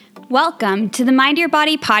Welcome to the Mind Your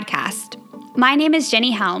Body podcast. My name is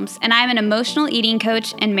Jenny Helms, and I'm an emotional eating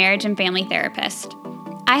coach and marriage and family therapist.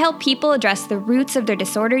 I help people address the roots of their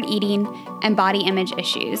disordered eating and body image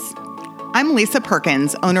issues. I'm Lisa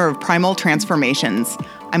Perkins, owner of Primal Transformations.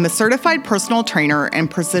 I'm a certified personal trainer and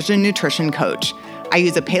precision nutrition coach. I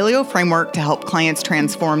use a paleo framework to help clients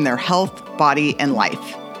transform their health, body, and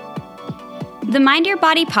life. The Mind Your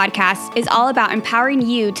Body podcast is all about empowering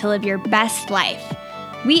you to live your best life.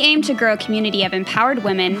 We aim to grow a community of empowered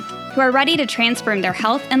women who are ready to transform their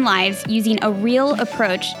health and lives using a real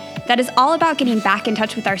approach that is all about getting back in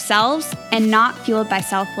touch with ourselves and not fueled by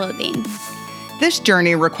self-loathing. This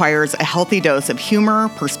journey requires a healthy dose of humor,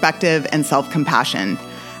 perspective, and self-compassion.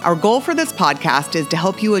 Our goal for this podcast is to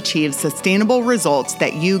help you achieve sustainable results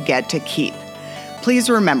that you get to keep.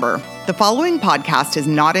 Please remember, the following podcast is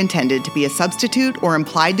not intended to be a substitute or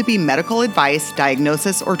implied to be medical advice,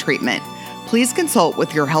 diagnosis, or treatment. Please consult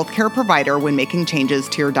with your healthcare provider when making changes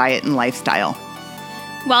to your diet and lifestyle.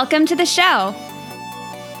 Welcome to the show.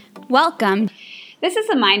 Welcome. This is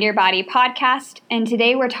the Mind Your Body podcast, and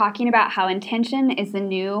today we're talking about how intention is the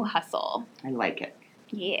new hustle. I like it.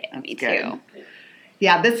 Yeah, That's me good. too.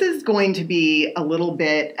 Yeah, this is going to be a little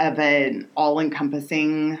bit of an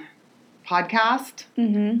all-encompassing podcast.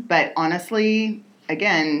 But honestly,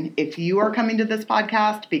 again, if you are coming to this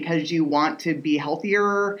podcast because you want to be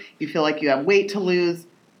healthier, you feel like you have weight to lose,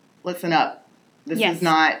 listen up. This is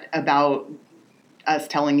not about us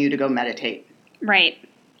telling you to go meditate. Right.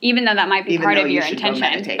 Even though that might be part of your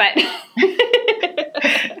intention. But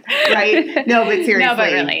right? No, but seriously, No,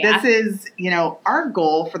 but really, this is, our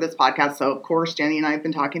goal for this podcast. So, of course, Jenny and I have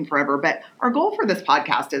been talking forever, but our goal for this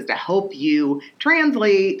podcast is to help you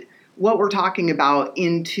translate what we're talking about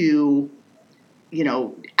into,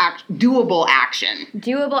 doable action.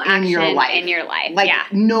 Doable action in your life. Like,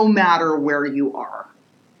 no matter where you are.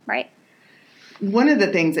 Right. One of the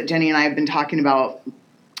things that Jenny and I have been talking about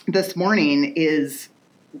this morning is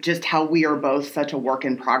just how we are both such a work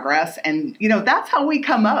in progress. And, that's how we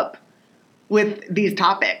come up with these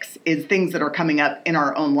topics, is things that are coming up in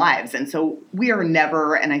our own lives. And so we are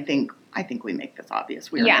never, and I think we make this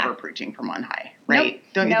obvious, we are never preaching from on high, right? Nope.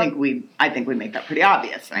 Don't you think I think we make that pretty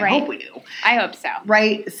obvious, and I hope we do. I hope so.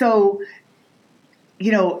 Right? So,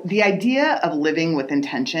 the idea of living with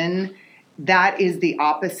intention, that is the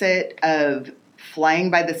opposite of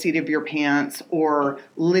flying by the seat of your pants or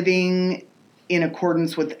living in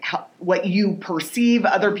accordance with what you perceive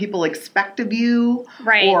other people expect of you,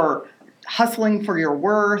 or hustling for your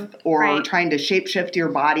worth, or trying to shapeshift your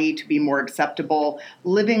body to be more acceptable.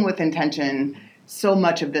 Living with intention, so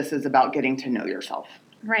much of this is about getting to know yourself.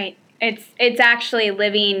 Right. It's actually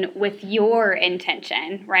living with your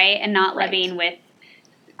intention, right? And not living with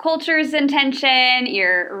culture's intention,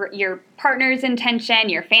 your partner's intention,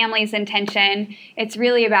 your family's intention. It's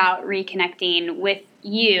really about reconnecting with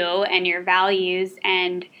you and your values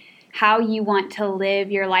and how you want to live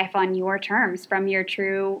your life on your terms from your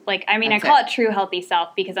true, I call it true healthy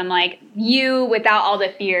self, because I'm like you without all the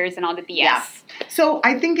fears and all the BS. Yeah. So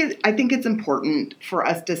I think it's important for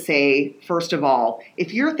us to say, first of all,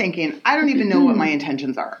 if you're thinking, I don't even know what my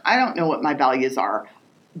intentions are, I don't know what my values are,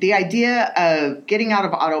 the idea of getting out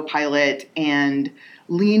of autopilot and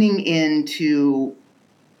leaning into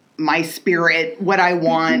my spirit, what I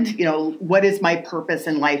want, what is my purpose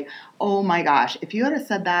in life? Oh my gosh, if you had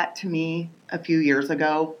said that to me a few years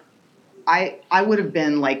ago, I would have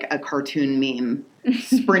been like a cartoon meme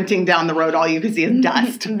sprinting down the road. All you could see is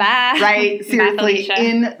dust. Bye. Right? Seriously, Bye,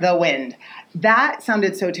 in the wind. That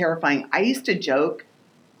sounded so terrifying. I used to joke,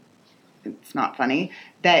 it's not funny,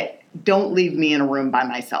 that don't leave me in a room by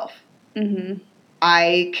myself.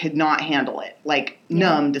 I could not handle it.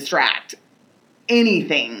 Numb, distract,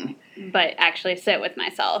 anything. But actually sit with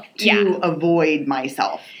myself. To avoid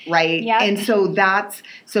myself, right? Yep. And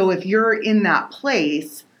so if you're in that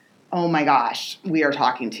place, oh my gosh, we are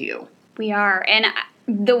talking to you. We are. And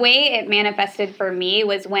the way it manifested for me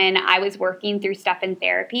was when I was working through stuff in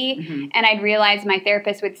therapy, and I'd realize my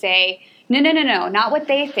therapist would say, no, not what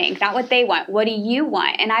they think, not what they want. What do you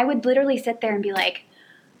want? And I would literally sit there and be like,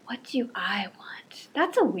 what do I want?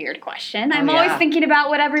 That's a weird question. I'm always thinking about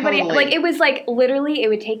what everybody, it was literally, it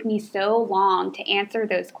would take me so long to answer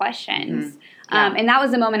those questions. And that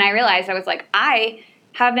was the moment I realized, I was like, I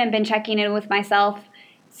haven't been checking in with myself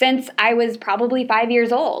since I was probably 5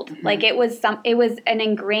 years old. It was an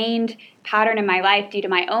ingrained pattern in my life due to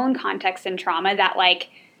my own context and trauma that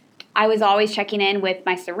I was always checking in with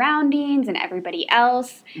my surroundings and everybody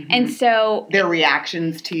else. And so their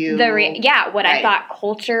reactions to you. What I thought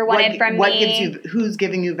culture wanted from what me. Gives you, who's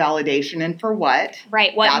giving you validation and for what.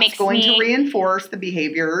 Right. What makes me. That's going to reinforce the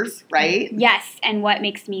behaviors, right? Yes. And what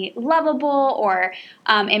makes me lovable or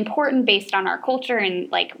important based on our culture and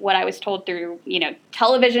like what I was told through,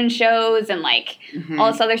 television shows and like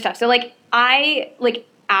all this other stuff. So like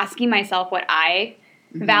asking myself what I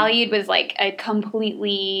valued was like a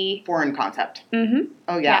completely foreign concept.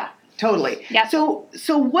 Oh yeah. Totally. Yep.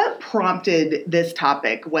 So what prompted this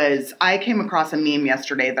topic was I came across a meme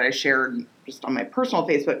yesterday that I shared just on my personal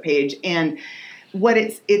Facebook page, and what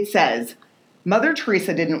it says, Mother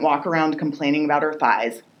Teresa didn't walk around complaining about her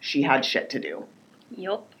thighs. She had shit to do.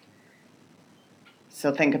 Yup.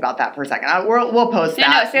 So think about that for a second. We'll post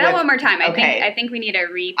that. No, say that one more time. I think we need a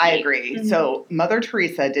repeat. I agree. So Mother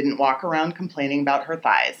Teresa didn't walk around complaining about her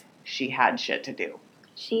thighs. She had shit to do.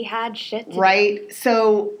 She had shit to do. Right?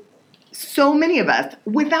 So many of us,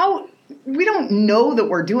 we don't know that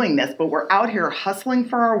we're doing this, but we're out here hustling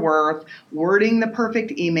for our worth, wording the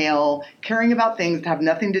perfect email, caring about things that have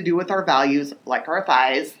nothing to do with our values, like our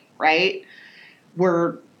thighs, right?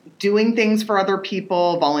 We're doing things for other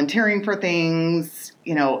people, volunteering for things,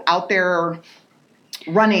 out there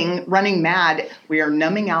running mad. We are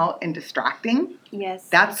numbing out and distracting. Yes.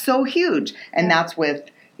 That's so huge. And that's with,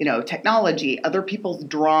 technology, other people's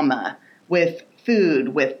drama, with food,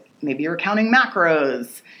 with maybe you're counting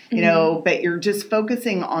macros, but you're just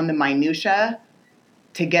focusing on the minutia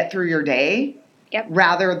to get through your day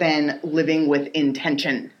rather than living with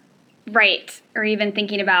intention. Right. Or even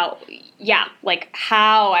thinking about, like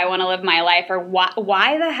how I want to live my life or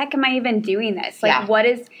why the heck am I even doing this? Like, what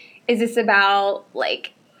is this about,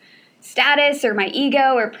 like, status or my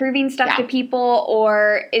ego or proving stuff to people?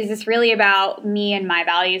 Or is this really about me and my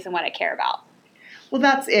values and what I care about? Well,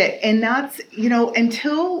 that's it. And that's,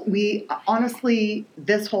 until we, honestly,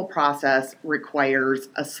 this whole process requires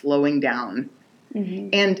a slowing down.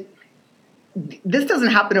 And this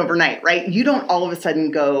doesn't happen overnight, right? You don't all of a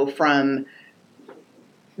sudden go from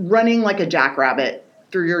running like a jackrabbit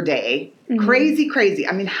through your day, crazy.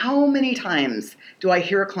 I mean, how many times do I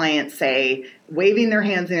hear a client say, waving their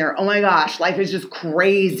hands in the air, oh my gosh, life is just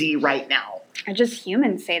crazy right now. Or just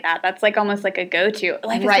humans say that. That's like almost like a go-to.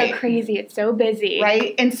 Life is so crazy. It's so busy.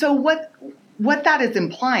 Right. And so what that is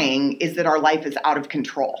implying is that our life is out of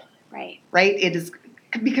control. Right. Right. It is,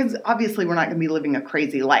 because obviously we're not going to be living a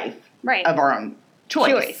crazy life of our own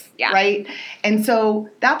choice. Right. And so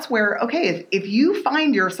that's where, okay, if you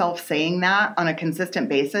find yourself saying that on a consistent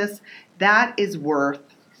basis, that is worth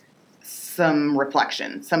some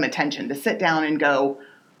reflection, some attention, to sit down and go,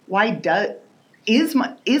 is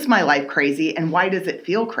my life crazy, and why does it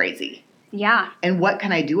feel crazy? Yeah. And what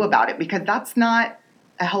can I do about it? Because that's not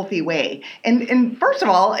a healthy way. And first of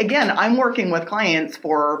all, again, I'm working with clients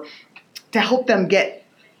to help them get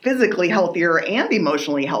physically healthier and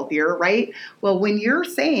emotionally healthier, right? Well, when you're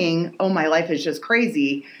saying, oh, my life is just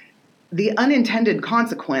crazy, the unintended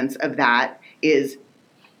consequence of that is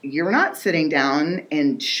you're not sitting down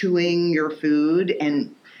and chewing your food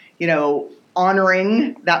and,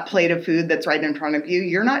 honoring that plate of food that's right in front of you.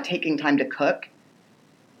 You're not taking time to cook.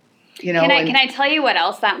 Can I tell you what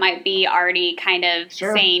else that might be already kind of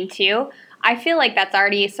saying too? I feel like that's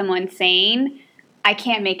already someone saying, I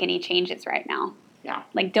can't make any changes right now. Yeah.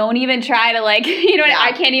 Like, don't even try to I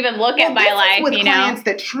can't even look at my life, with clients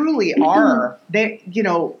that truly are, they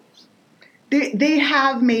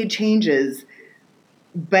have made changes,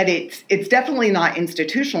 but it's definitely not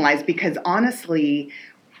institutionalized, because honestly,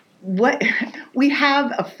 we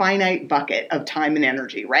have a finite bucket of time and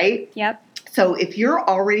energy, right? Yep. So if you're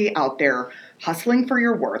already out there hustling for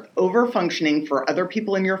your worth, over-functioning for other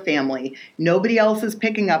people in your family, nobody else is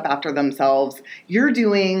picking up after themselves, you're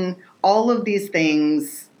doing all of these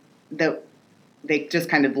things that they just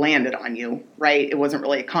kind of landed on you, right? It wasn't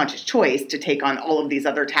really a conscious choice to take on all of these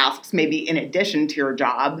other tasks, maybe in addition to your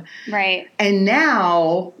job. Right. And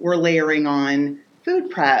now we're layering on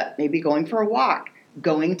food prep, maybe going for a walk,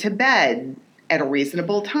 going to bed at a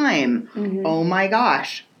reasonable time. Oh my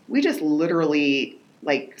gosh. We just literally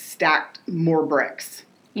stacked more bricks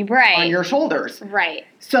on your shoulders. Right.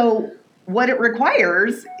 So what it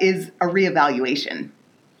requires is a reevaluation.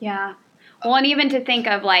 Yeah. Well, and even to think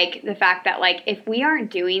of the fact that if we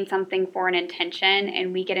aren't doing something for an intention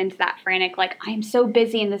and we get into that frantic, I'm so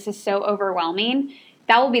busy and this is so overwhelming,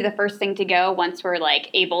 that will be the first thing to go once we're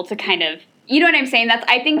able to kind of, you know what I'm saying?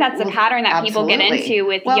 I think that's a pattern that people get into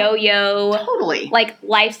with yo-yo, totally,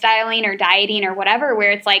 lifestyling or dieting or whatever,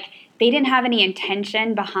 where it's they didn't have any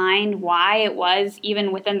intention behind why it was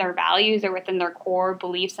even within their values or within their core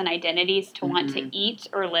beliefs and identities to want to eat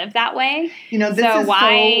or live that way. This is so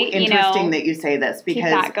interesting that you say this,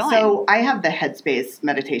 because so I have the Headspace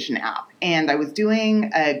meditation app, and I was doing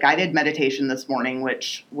a guided meditation this morning,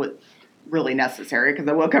 which was really necessary because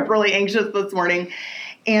I woke up really anxious this morning.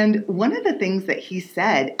 And one of the things that he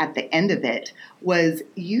said at the end of it was,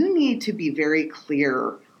 you need to be very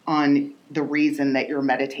clear on the reason that you're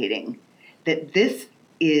meditating, that this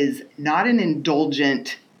is not an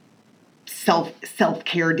indulgent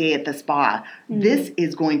self-care day at the spa. This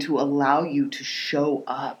is going to allow you to show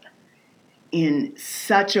up in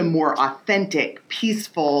such a more authentic,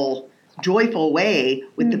 peaceful, joyful way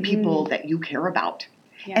with the people that you care about.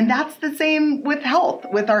 Yeah. And that's the same with health,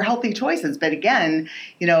 with our healthy choices. But again,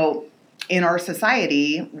 in our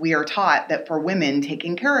society, we are taught that for women,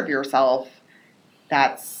 taking care of yourself,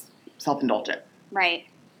 that's self-indulgent. Right.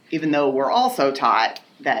 Even though we're also taught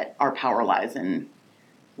that our power lies in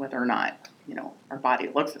whether or not, our body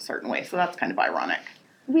looks a certain way. So that's kind of ironic.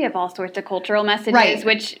 We have all sorts of cultural messages,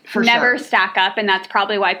 which never stack up, and that's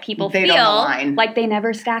probably why people feel like they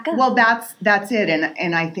never stack up. Well, that's it,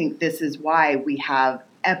 and I think this is why we have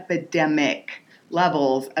epidemic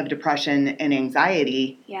levels of depression and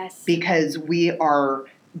anxiety. Yes. Because we are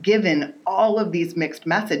given all of these mixed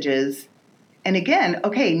messages. And again,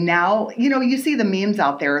 okay, now, you see the memes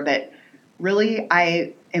out there that really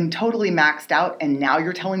I am totally maxed out, and now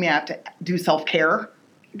you're telling me I have to do self-care?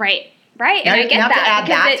 Right. Right. Now and I get have that.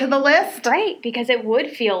 To add that to the list? Right. Because it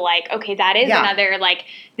would feel like, okay, that is another,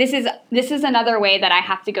 this is another way that I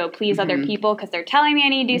have to go please other people because they're telling me I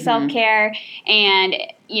need to do self-care. And,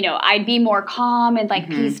 I'd be more calm and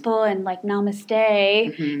peaceful and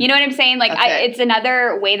namaste. You know what I'm saying? It's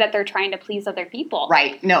another way that they're trying to please other people.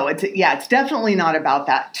 Right. No, it's definitely not about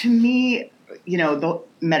that. To me, the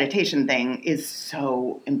meditation thing is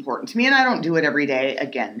so important to me, and I don't do it every day.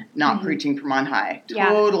 Again, not preaching from on high.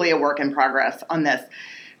 Totally a work in progress on this.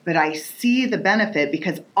 But I see the benefit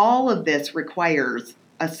because all of this requires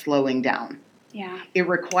a slowing down. Yeah. It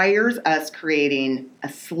requires us creating a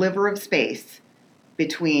sliver of space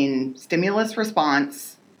between stimulus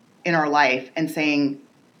response in our life and saying,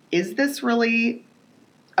 is this really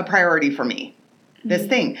a priority for me? This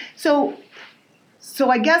thing. So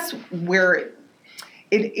I guess where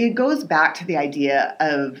it goes back to the idea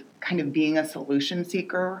of kind of being a solution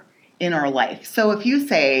seeker in our life. So if you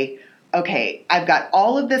say, okay, I've got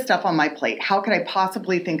all of this stuff on my plate, how could I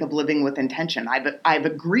possibly think of living with intention? I've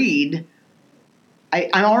agreed,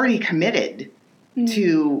 I'm already committed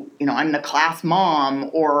to, I'm the class mom,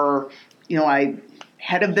 or, I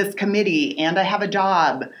head of this committee and I have a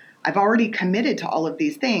job. I've already committed to all of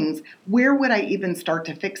these things. Where would I even start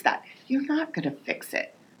to fix that? You're not going to fix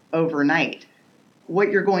it overnight.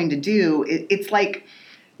 What you're going to do, it's like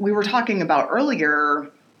we were talking about earlier,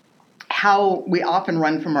 how we often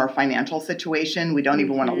run from our financial situation. We don't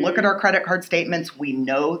even want to look at our credit card statements. We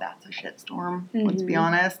know that's a shitstorm, let's be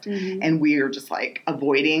honest. And we are just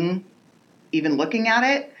avoiding even looking at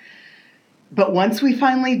it. But once we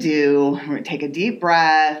finally do, we're going to take a deep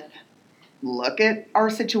breath, look at our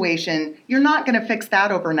situation. You're not going to fix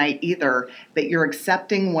that overnight either, but you're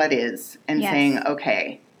accepting what is and saying,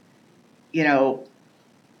 okay,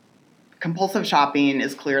 compulsive shopping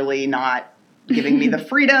is clearly not giving me the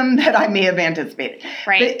freedom that I may have anticipated.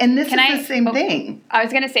 Right. And this is the same thing. I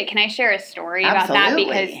was going to say, can I share a story about that?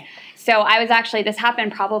 Because this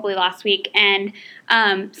happened probably last week, and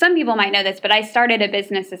some people might know this, but I started a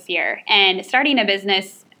business this year, and starting a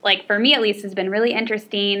business, for me at least, has been really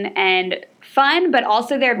interesting and fun, but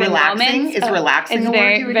also there have been moments. Is relaxing it's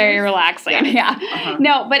very, very relaxing. Yeah.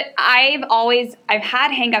 No, but I've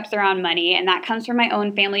had hangups around money, and that comes from my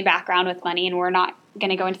own family background with money, and we're not going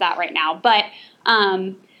to go into that right now. But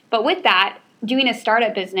with that, doing a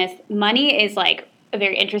startup business, money is a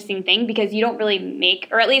very interesting thing because you don't really make,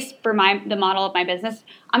 or at least for the model of my business,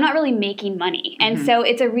 I'm not really making money. And so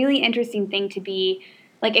it's a really interesting thing to be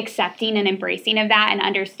accepting and embracing of that and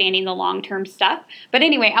understanding the long-term stuff. But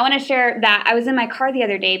anyway, I want to share that I was in my car the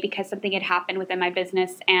other day because something had happened within my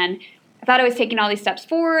business, and I thought I was taking all these steps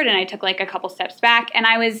forward, and I took a couple steps back, and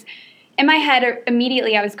I was in my head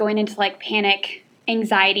immediately I was going into panic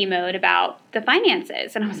anxiety mode about the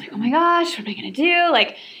finances, and I was like, oh my gosh, what am I going to do?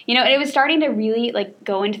 It was starting to really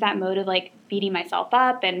go into that mode of beating myself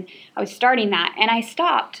up, and I was starting that, and I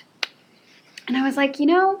stopped, and I was like,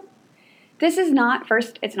 this is not,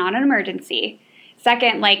 first, it's not an emergency.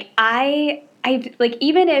 Second, I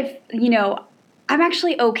even if, I'm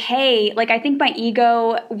actually okay. I think my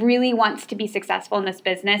ego really wants to be successful in this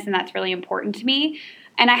business, and that's really important to me.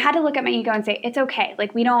 And I had to look at my ego and say, it's okay.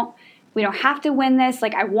 we don't have to win this.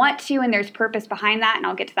 Like, I want to, and there's purpose behind that, and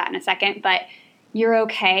I'll get to that in a second. But you're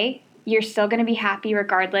okay. You're still going to be happy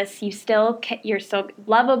regardless. You're still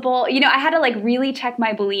lovable. I had to like really check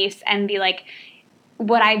my beliefs and be like,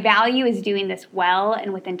 what I value is doing this well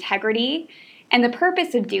and with integrity. And the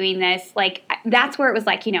purpose of doing this, like, that's where it was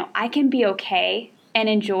like, I can be okay and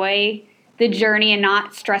enjoy the journey and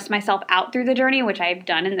not stress myself out through the journey, which I've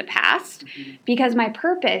done in the past, because my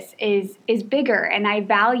purpose is bigger, and I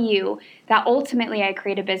value that ultimately I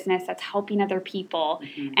create a business that's helping other people,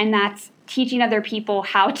 and that's teaching other people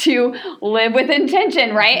how to live with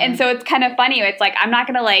intention, right? And so it's kind of funny. It's like, I'm not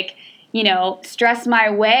going to like, stress my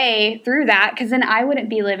way through that, because then I wouldn't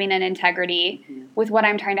be living in integrity with what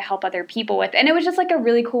I'm trying to help other people with. And it was just like a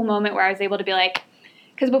really cool moment where I was able to be like,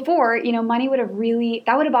 because before, money would have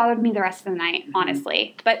bothered me the rest of the night,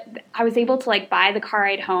 honestly. But I was able to like buy the car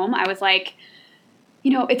ride home. I was like,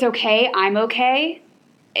 it's okay. I'm okay.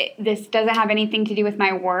 This doesn't have anything to do with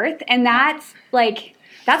my worth. And that's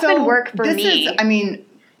been work for me.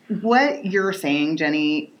 What you're saying,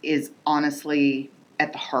 Jenny, is honestly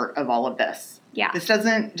at the heart of all of this. Yeah. This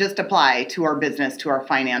doesn't just apply to our business, to our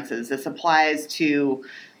finances. This applies to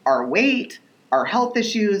our weight, our health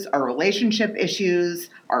issues, our relationship issues,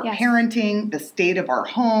 our parenting, the state of our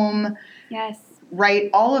home. Yes. Right?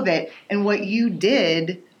 All of it. And what you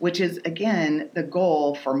did, which is, again, the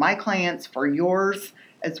goal for my clients, for yours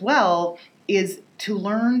as well, is to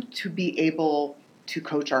learn to be able to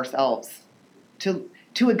coach ourselves, to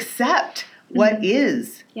accept what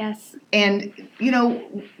is. Yes. And,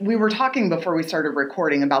 we were talking before we started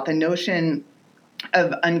recording about the notion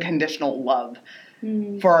of unconditional love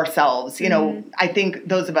for ourselves. I think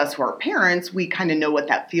those of us who are parents, we kind of know what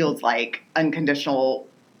that feels like, unconditional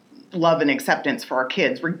love and acceptance for our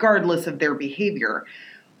kids, regardless of their behavior.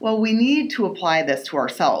 Well, we need to apply this to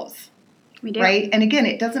ourselves. We do. Right? And again,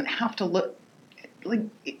 it doesn't have to look like,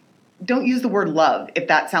 don't use the word love if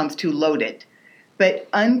that sounds too loaded, but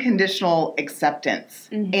unconditional acceptance.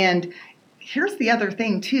 And here's the other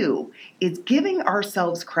thing too, is giving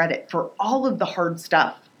ourselves credit for all of the hard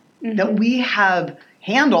stuff that we have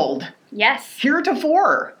handled. Yes.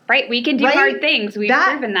 Heretofore. Right. We can do hard things. We've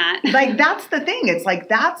proven that. Like, that's the thing. It's like,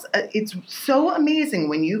 it's so amazing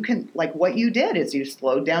when you can, like, what you did is you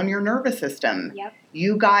slowed down your nervous system. Yep.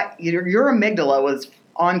 You got, your amygdala was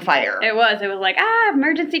on fire. It was like,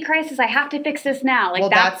 emergency crisis. I have to fix this now.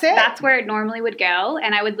 Like, that's it. That's where it normally would go.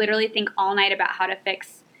 And I would literally think all night about how to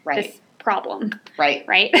fix this problem. Right.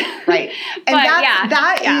 Right. Right. And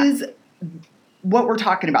that is what we're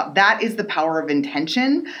talking about. That is the power of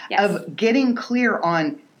intention, of getting clear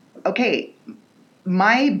on, okay,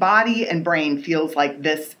 my body and brain feels like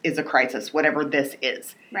this is a crisis, whatever this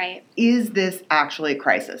is. Right. Is this actually a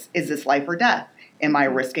crisis? Is this life or death? Am I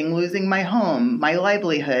risking losing my home, my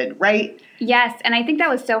livelihood, right? Yes. And I think that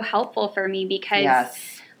was so helpful for me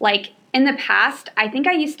because, like, in the past, I think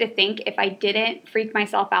I used to think if I didn't freak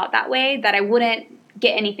myself out that way, that I wouldn't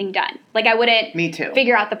get anything done. Like, I wouldn't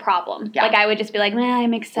figure out the problem. Yeah. Like, I would just be like,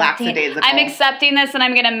 I'm accepting this, and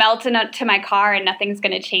I'm going to melt into my car and nothing's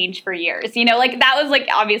going to change for years. Like, that was, like,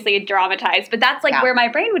 obviously dramatized. But that's, like, where my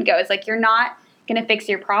brain would go. It's like, you're not going to fix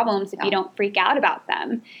your problems if you don't freak out about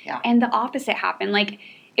them. Yeah. And the opposite happened. Like,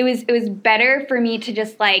 it was better for me to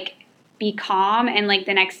just, like, be calm, and like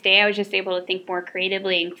the next day I was just able to think more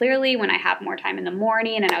creatively and clearly when I have more time in the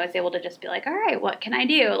morning, and I was able to just be like, all right, what can I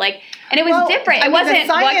do? Like, and it was different. It wasn't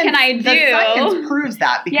what can I do? The science proves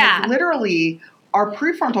that, because literally our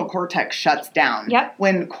prefrontal cortex shuts down. Yep.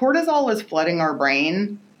 When cortisol is flooding our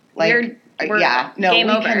brain, like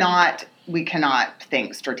we cannot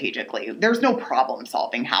think strategically. There's no problem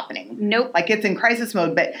solving happening. Nope. Like, it's in crisis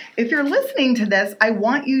mode. But if you're listening to this, I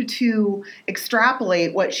want you to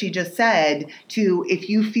extrapolate what she just said to, if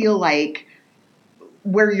you feel like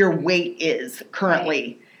where your weight is currently.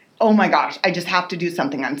 Right. Oh my gosh, I just have to do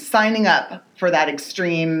something. I'm signing up for that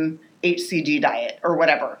extreme HCG diet or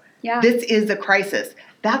whatever. Yeah. This is a crisis.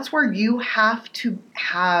 That's where you have to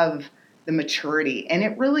have the maturity. And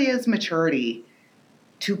it really is maturity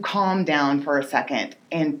to calm down for a second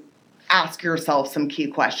and ask yourself some key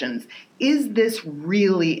questions. Is this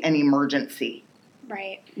really an emergency?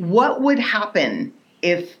 Right. What would happen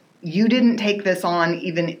if you didn't take this on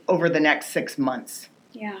even over the next 6 months?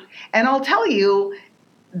 Yeah. And I'll tell you,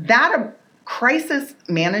 that crisis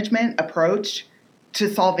management approach to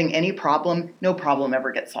solving any problem, no problem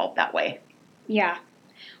ever gets solved that way. Yeah.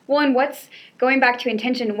 Well, and going back to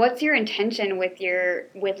intention, what's your intention with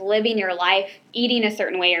living your life, eating a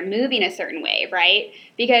certain way or moving a certain way, right?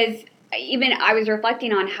 Because even I was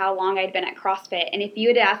reflecting on how long I'd been at CrossFit. And if you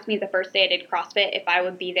had asked me the first day I did CrossFit if I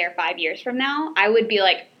would be there 5 years from now, I would be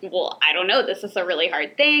like, well, I don't know. This is a really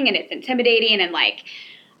hard thing and it's intimidating. And like,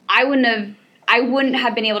 I wouldn't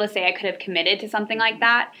have been able to say I could have committed to something like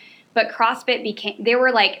that. But CrossFit there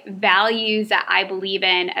were like values that I believe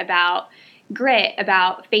in about grit,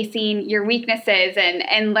 about facing your weaknesses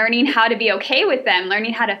and learning how to be okay with them,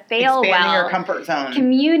 learning how to fail expanding your comfort zone,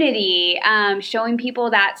 community, showing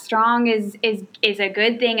people that strong is a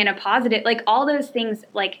good thing and a positive, like all those things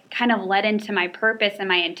like kind of led into my purpose and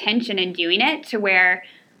my intention in doing it to where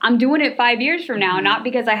I'm doing it 5 years from now, not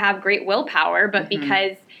because I have great willpower, but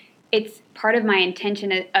because it's part of my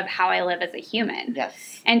intention of how I live as a human.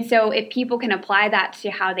 Yes. And so if people can apply that to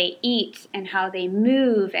how they eat and how they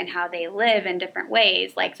move and how they live in different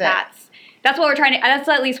ways, like that's what we're trying to, that's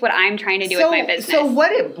at least what I'm trying to do with my business. So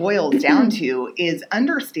what it boils down to is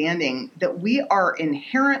understanding that we are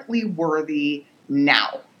inherently worthy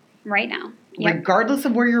now. Right now. Yep. Regardless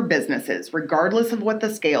of where your business is, regardless of what the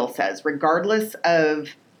scale says, regardless of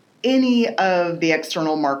any of the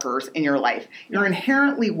external markers in your life. You're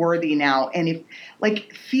inherently worthy now. And if,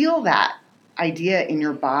 like, feel that idea in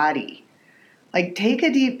your body. Like, take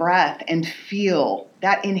a deep breath and feel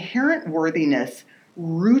that inherent worthiness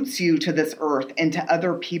roots you to this earth and to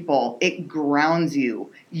other people. It grounds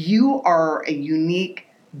you. You are a unique,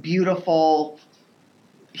 beautiful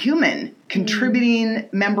human, contributing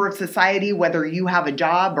member of society, whether you have a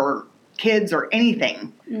job or kids or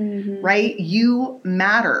anything, right? You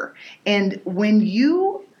matter. And when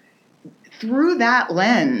you, through that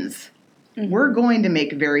lens, we're going to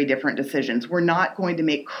make very different decisions. We're not going to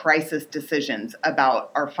make crisis decisions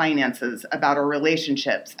about our finances, about our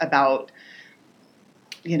relationships, about,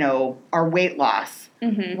 our weight loss.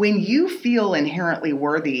 When you feel inherently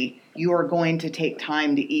worthy, you are going to take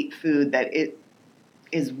time to eat food that it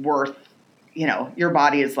is worth, your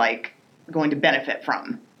body is like going to benefit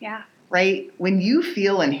from. Yeah. Right? When you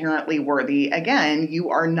feel inherently worthy, again, you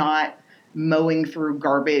are not mowing through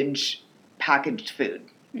garbage packaged food.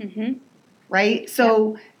 Right?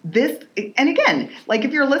 So and again, like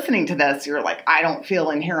if you're listening to this, you're like, I don't feel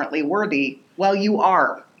inherently worthy. Well, you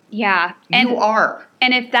are. Yeah. You are.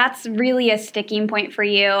 And if that's really a sticking point for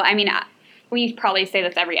you, I mean, we probably say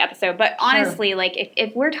this every episode, but honestly, like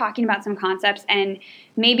if we're talking about some concepts and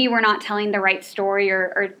maybe we're not telling the right story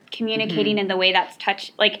or communicating in the way that's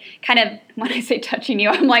like kind of, when I say touching you,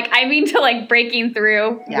 I mean to like breaking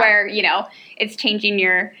through where, it's changing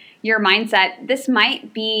your mindset. This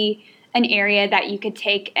might be an area that you could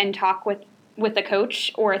take and talk with a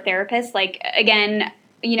coach or a therapist. Like, again,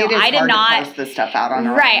 I did not post this stuff out on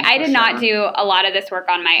our own, I did not do a lot of this work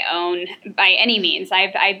on my own by any means.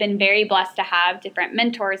 I've been very blessed to have different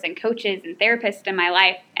mentors and coaches and therapists in my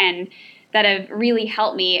life, and that have really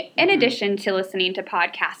helped me, in addition to listening to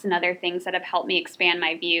podcasts and other things that have helped me expand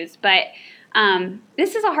my views. But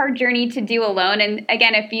this is a hard journey to do alone. And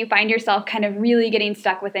again, if you find yourself kind of really getting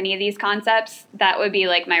stuck with any of these concepts, that would be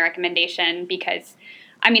like my recommendation, because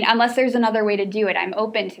unless there's another way to do it, I'm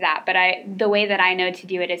open to that. But the way that I know to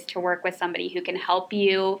do it is to work with somebody who can help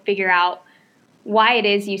you figure out why it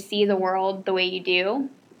is you see the world the way you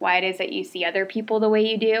do, why it is that you see other people the way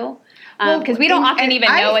you do. Because we don't often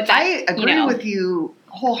even know what that, I agree with you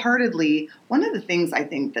wholeheartedly. One of the things I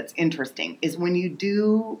think that's interesting is when you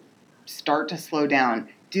do start to slow down,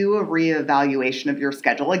 do a reevaluation of your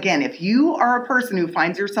schedule. Again, if you are a person who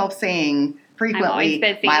finds yourself saying frequently,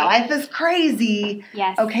 my life is crazy.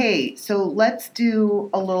 Yes. Okay, so let's do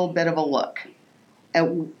a little bit of a look at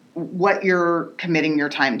what you're committing your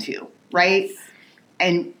time to, right? Yes.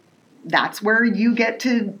 And that's where you get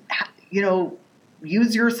to,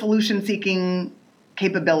 use your solution-seeking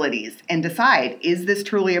capabilities and decide, is this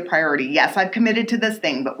truly a priority? Yes, I've committed to this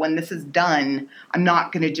thing, but when this is done, I'm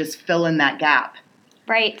not going to just fill in that gap.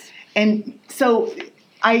 Right. And so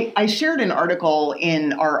I shared an article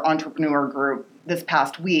in our entrepreneur group this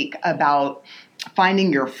past week about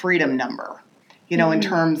finding your freedom number, in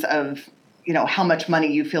terms of, how much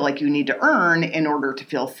money you feel like you need to earn in order to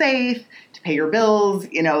feel safe, to pay your bills,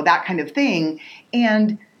 that kind of thing.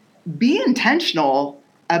 And be intentional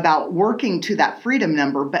about working to that freedom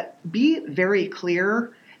number, but be very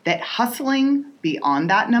clear that hustling beyond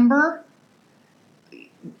that number,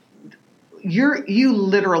 your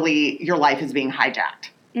life is being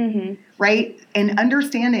hijacked. Right? And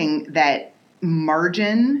understanding that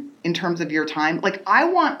margin in terms of your time, like I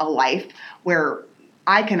want a life where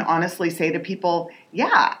I can honestly say to people,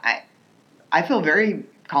 yeah, I feel very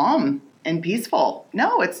calm and peaceful.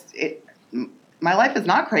 No, my life is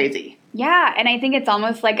not crazy. Yeah, and I think it's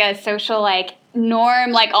almost like a social, like,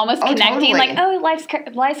 norm, like almost connecting, totally. like, oh,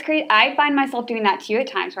 life's crazy. I find myself doing that too at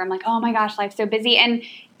times where I'm like, oh my gosh, life's so busy. And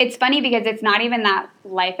it's funny because it's not even that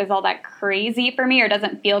life is all that crazy for me or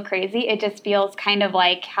doesn't feel crazy. It just feels kind of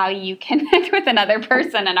like how you connect with another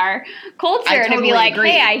person in our culture to be like,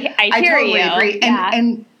 agree. hey, I hear totally you. agree. Yeah.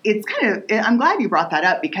 And it's I'm glad you brought that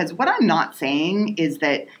up because what I'm not saying is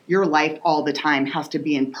that your life all the time has to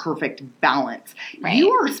be in perfect balance. Right. You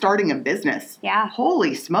are starting a business. Yeah.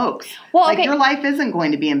 Holy smokes. Well, like your life isn't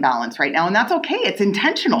going to be in balance right now, and that's okay. It's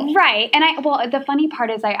intentional. Right. And the funny part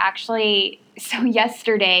is so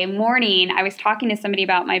yesterday morning, I was talking to somebody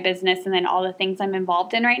about my business and then all the things I'm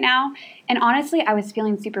involved in right now. And honestly, I was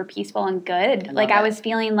feeling super peaceful and good. I was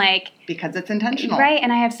feeling like... Because it's intentional. Right.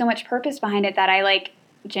 And I have so much purpose behind it that I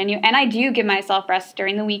and I do give myself rest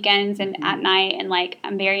during the weekends and at night. And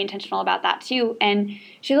I'm very intentional about that too. And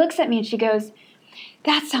she looks at me and she goes,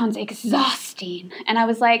 that sounds exhausting. And I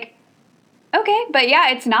was like, okay, but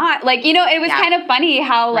yeah, it's not. It was kind of funny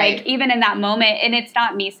how, even in that moment, and it's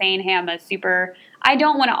not me saying, hey, I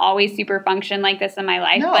don't want to always super function like this in my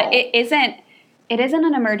life, but it isn't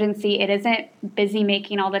an emergency. It isn't busy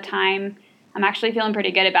making all the time. I'm actually feeling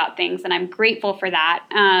pretty good about things, and I'm grateful for that.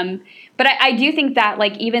 But I do think that,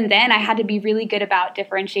 even then, I had to be really good about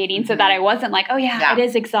differentiating so that I wasn't like, oh, yeah, it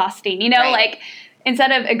is exhausting.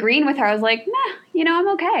 Instead of agreeing with her, I was like, nah, I'm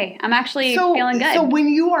okay. I'm actually feeling good. So when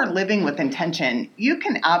you are living with intention, you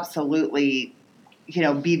can absolutely,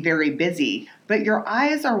 be very busy, but your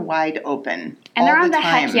eyes are wide open. And they're on the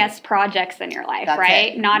time. heck yes projects in your life, That's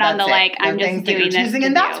right? It. Not That's on the I'm just doing this.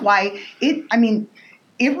 And that's why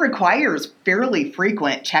it requires fairly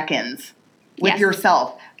frequent check-ins with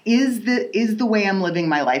yourself. Is the way I'm living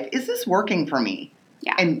my life, is this working for me?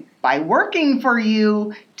 Yeah. And by working for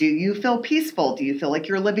you, do you feel peaceful? Do you feel like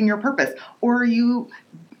you're living your purpose? Or are you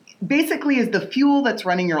basically, is the fuel that's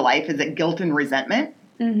running your life, is it guilt and resentment?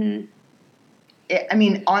 Mm-hmm.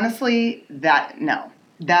 Honestly,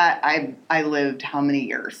 I lived how many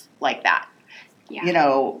years like that?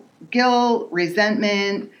 Yeah. Guilt,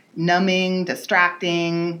 resentment, numbing,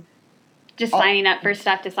 distracting. Just signing up for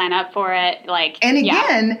stuff to sign up for it. And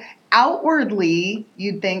again, outwardly,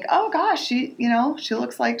 you'd think, oh gosh, she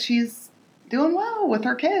looks like she's doing well with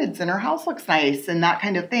her kids and her house looks nice and that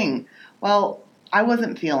kind of thing. Well, I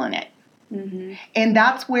wasn't feeling it. Mm-hmm. And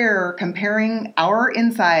that's where comparing our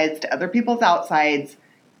insides to other people's outsides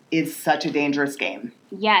is such a dangerous game.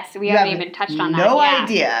 Yes, we haven't even touched on that. No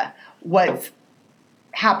idea what's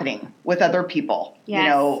happening with other people.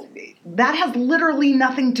 Yes. That has literally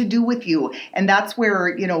nothing to do with you. And that's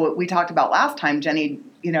where, what we talked about last time, Jenny,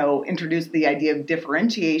 introduced the idea of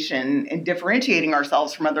differentiation and differentiating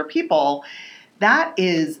ourselves from other people. That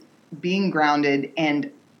is being grounded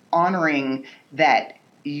and honoring that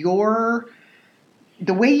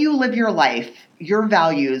the way you live your life, your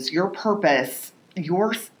values, your purpose,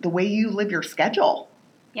 the way you live your schedule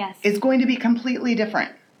is going to be completely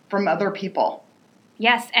different from other people.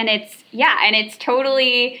 Yes, and it's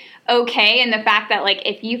totally okay. And the fact that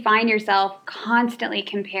if you find yourself constantly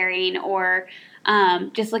comparing or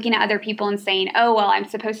just looking at other people and saying, oh, well, I'm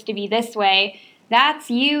supposed to be this way, that's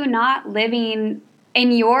you not living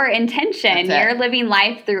in your intention. You're living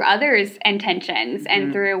life through others' intentions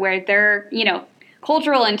and through where their,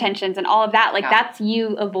 cultural intentions and all of that. That's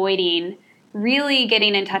you avoiding really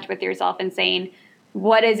getting in touch with yourself and saying,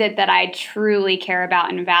 what is it that I truly care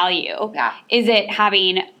about and value? Yeah. Is it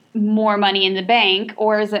having more money in the bank,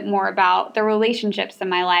 or is it more about the relationships in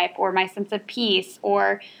my life or my sense of peace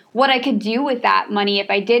or what I could do with that money if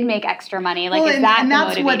I did make extra money? Is that the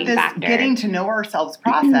motivating factor? What this getting to know ourselves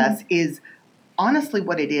process is honestly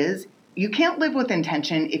what it is. You can't live with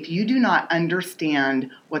intention if you do not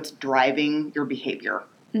understand what's driving your behavior,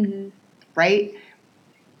 right?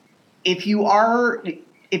 If you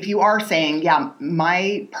are saying, yeah,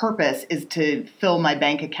 my purpose is to fill my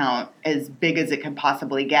bank account as big as it could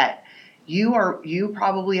possibly get, you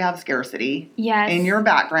probably have scarcity in your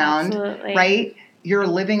background, absolutely. Right? You're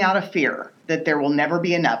living out of fear that there will never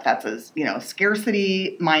be enough. That's a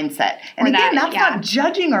scarcity mindset. And again, that's not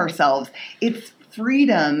judging ourselves. It's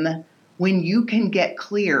freedom when you can get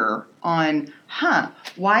clear on,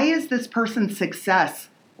 why is this person's success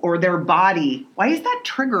or their body, why is that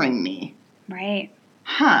triggering me? Right.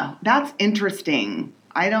 That's interesting.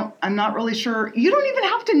 I'm not really sure. You don't even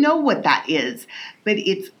have to know what that is, but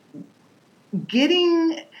it's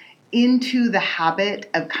getting into the habit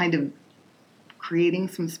of kind of creating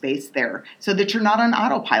some space there so that you're not on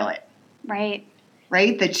autopilot. Right.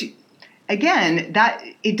 Right? That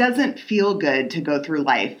it doesn't feel good to go through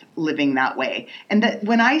life living that way. And that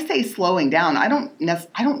when I say slowing down, I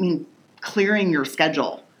don't mean clearing your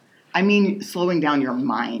schedule. I mean slowing down your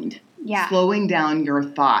mind. Yeah. Slowing down your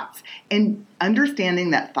thoughts and understanding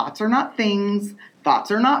that thoughts are not things, thoughts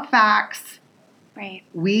are not facts. Right.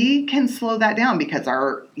 We can slow that down because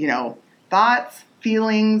our, thoughts,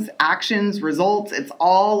 feelings, actions, results, it's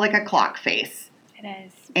all like a clock face. It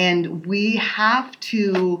is. And we have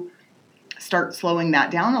to start slowing that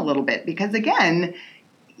down a little bit because, again,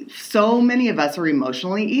 so many of us are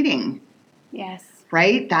emotionally eating. Yes.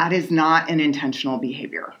 Right? That is not an intentional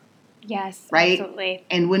behavior. Yes, right? Absolutely.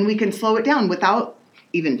 And when we can slow it down without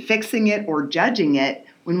even fixing it or judging it,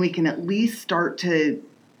 when we can at least start to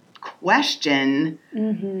question,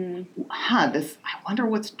 I wonder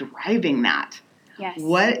what's driving that. Yes.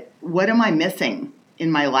 What am I missing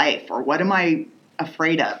in my life, or what am I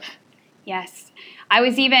afraid of? Yes. I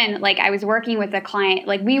was working with a client,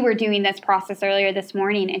 we were doing this process earlier this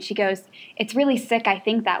morning, and she goes, "It's really sick, I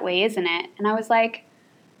think that way, isn't it?" And I was like,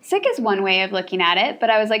 sick is one way of looking at it, but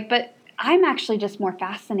I was like, but I'm actually just more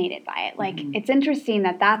fascinated by it. It's interesting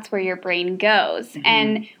that that's where your brain goes. Mm-hmm.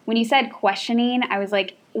 And when you said questioning, I was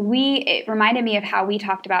like, it reminded me of how we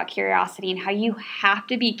talked about curiosity and how you have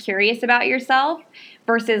to be curious about yourself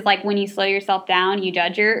versus when you slow yourself down, you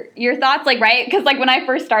judge your thoughts, right? Because when I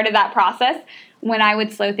first started that process, when I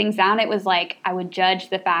would slow things down, it was I would judge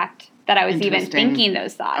the fact that I was even thinking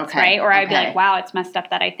those thoughts, right? Or I'd be like, wow, it's messed up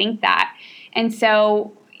that I think that. And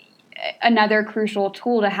so another crucial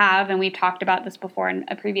tool to have, and we've talked about this before in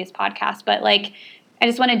a previous podcast, but I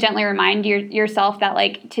just want to gently remind yourself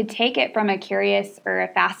that to take it from a curious or a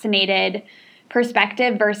fascinated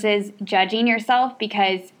perspective versus judging yourself,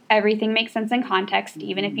 because everything makes sense in context,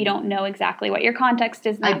 even if you don't know exactly what your context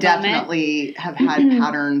is in that moment. I definitely have had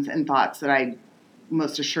patterns and thoughts that I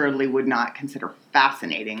most assuredly would not consider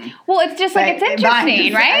fascinating. Well, it's just it's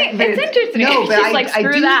interesting, right? It's interesting. No, but I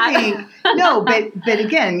do that. think no, but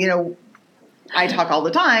again, I talk all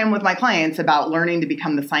the time with my clients about learning to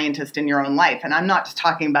become the scientist in your own life, and I'm not just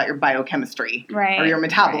talking about your biochemistry or your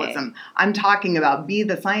metabolism. Right. I'm talking about be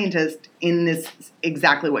the scientist in this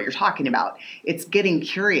exactly what you're talking about. It's getting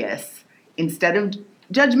curious instead of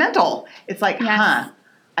judgmental. It's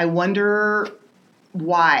I wonder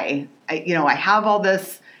why. I have all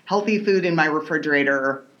this healthy food in my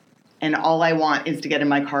refrigerator, and all I want is to get in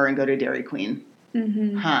my car and go to Dairy Queen.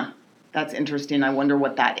 Mm-hmm. That's interesting. I wonder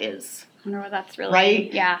what that is. I wonder what that's really,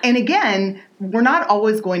 right? Yeah. And again, we're not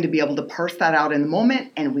always going to be able to parse that out in the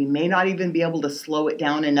moment, and we may not even be able to slow it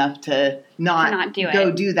down enough to not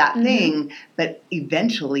do that thing, but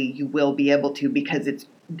eventually you will be able to, because it's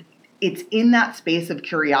in that space of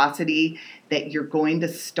curiosity that you're going to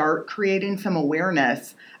start creating some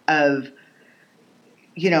awareness of,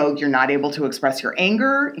 you're not able to express your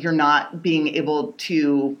anger. You're not being able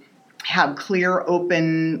to have clear,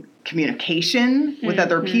 open communication with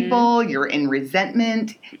other people. You're in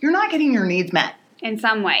resentment. You're not getting your needs met. In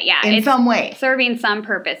some way, yeah. In some way. Serving some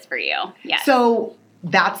purpose for you, yes. So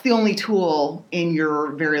that's the only tool in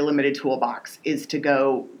your very limited toolbox, is to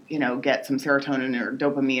go, get some serotonin or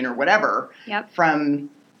dopamine or whatever from,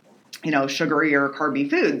 sugary or carby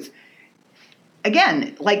foods.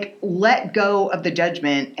 Again, let go of the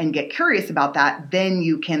judgment and get curious about that. Then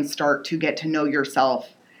you can start to get to know yourself.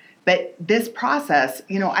 But this process,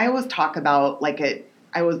 I always talk about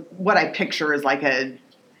what I picture is like a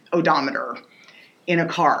odometer in a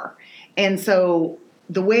car. And so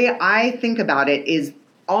the way I think about it is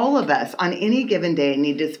all of us on any given day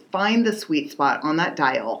need to find the sweet spot on that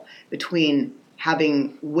dial between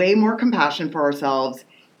having way more compassion for ourselves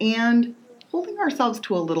and holding ourselves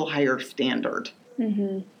to a little higher standard.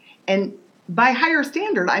 Mm-hmm. And by higher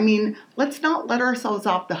standard, I mean, let's not let ourselves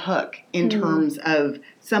off the hook in terms of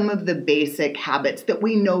some of the basic habits that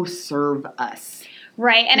we know serve us.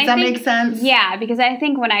 Right. And Does that make sense? Yeah, because I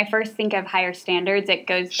think when I first think of higher standards, it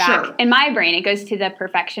goes back in my brain, it goes to the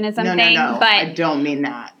perfectionism thing. No, but I don't mean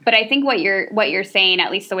that. But I think what you're saying,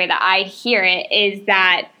 at least the way that I hear it, is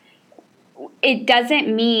that it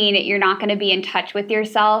doesn't mean you're not going to be in touch with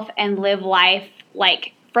yourself and live life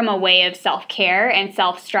from a way of self-care and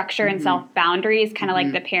self-structure and self-boundaries, kind of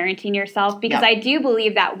like the parenting yourself. Because I do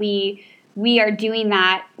believe that we are doing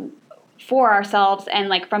that for ourselves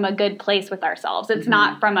and from a good place with ourselves. It's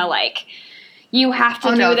not from a you have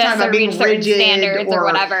to do this or reach certain standards or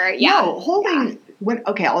whatever. Yeah. No,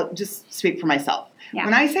 I'll just speak for myself. Yeah.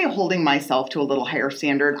 When I say holding myself to a little higher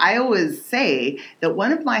standard, I always say that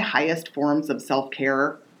one of my highest forms of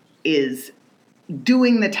self-care is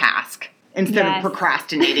doing the task instead of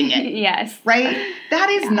procrastinating it. Yes. Right? That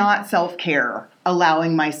is not self-care,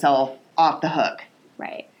 allowing myself off the hook.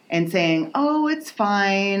 Right. And saying, oh, it's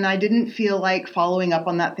fine. I didn't feel like following up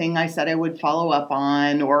on that thing I said I would follow up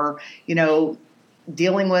on, or,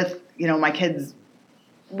 dealing with, my kids,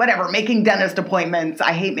 whatever, making dentist appointments.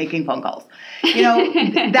 I hate making phone calls,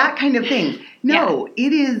 that kind of thing. No,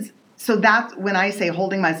 it is. So that's when I say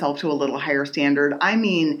holding myself to a little higher standard, I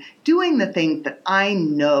mean doing the things that I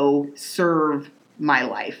know serve my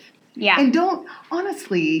life. Yeah. And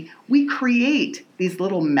honestly, we create these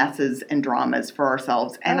little messes and dramas for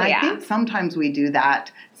ourselves. And I think sometimes we do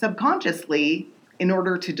that subconsciously in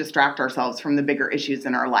order to distract ourselves from the bigger issues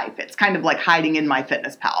in our life. It's kind of like hiding in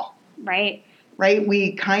MyFitnessPal. Right. Right?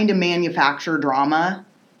 We kind of manufacture drama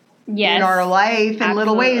in our life in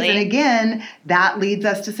little ways. And again, that leads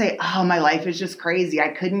us to say, oh, my life is just crazy. I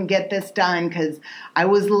couldn't get this done because I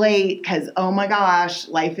was late because, oh my gosh,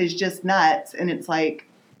 life is just nuts. And it's like,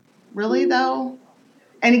 really though?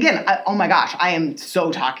 And again, oh my gosh, I am so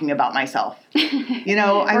talking about myself.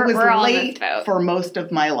 I was late for most of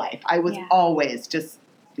my life. I was always just,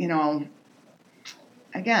 again,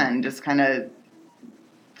 just kind of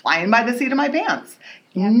flying by the seat of my pants.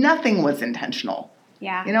 Yep. Nothing was intentional.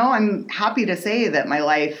 Yeah. I'm happy to say that my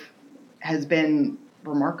life has been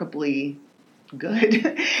remarkably good.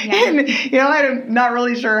 Yeah. And, I'm not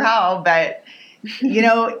really sure how, but,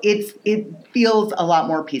 it feels a lot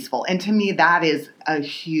more peaceful. And to me, that is a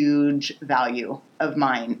huge value of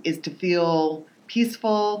mine, is to feel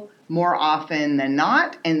peaceful more often than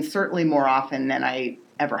not, and certainly more often than I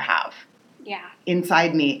ever have. Yeah.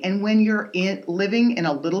 Inside me. And when you're living in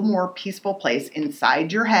a little more peaceful place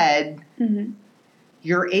inside your head, mm-hmm.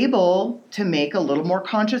 you're able to make a little more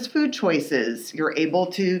conscious food choices. You're able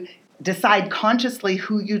to decide consciously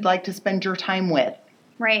who you'd like to spend your time with.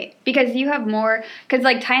 Right. Because you have more,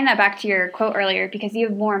 tying that back to your quote earlier, because you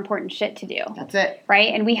have more important shit to do. That's it.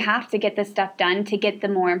 Right? And we have to get this stuff done to get the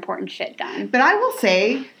more important shit done. But I will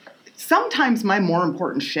say, sometimes my more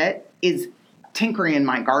important shit is tinkering in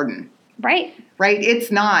my garden. Right. Right?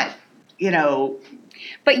 It's not,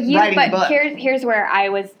 But here's where I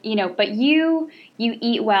was, but you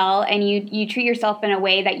eat well and you treat yourself in a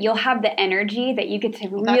way that you'll have the energy that you get to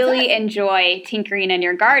really enjoy tinkering in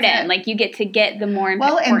your garden. Like you get the more important stuff.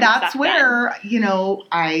 Well, and that's where,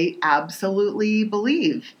 I absolutely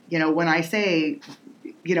believe, when I say,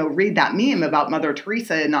 read that meme about Mother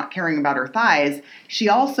Teresa not caring about her thighs, she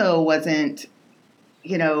also wasn't,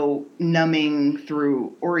 numbing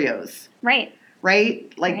through Oreos. Right.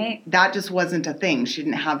 Right? That just wasn't a thing. She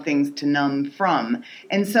didn't have things to numb from.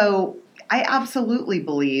 And so I absolutely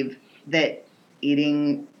believe that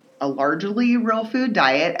eating a largely real food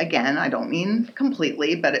diet, again, I don't mean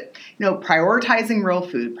completely, but, prioritizing real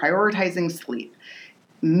food, prioritizing sleep,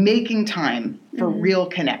 making time for real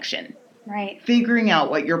connection, right? Figuring out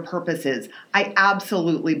what your purpose is. I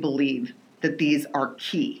absolutely believe that these are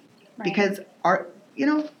key because our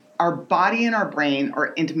body and our brain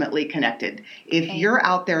are intimately connected. If you're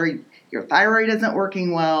out there, your thyroid isn't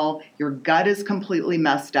working well, your gut is completely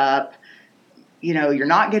messed up, you're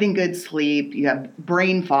not getting good sleep, you have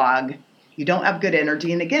brain fog, you don't have good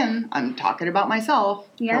energy. And again, I'm talking about myself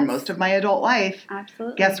for most of my adult life.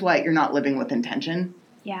 Absolutely. Guess what? You're not living with intention.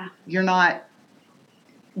 Yeah. You're not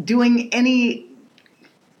doing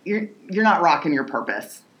you're not rocking your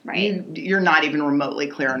purpose. Right. You're not even remotely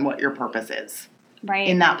clear on what your purpose is. Right.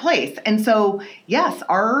 In that place. And so, yes,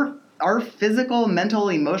 our physical, mental,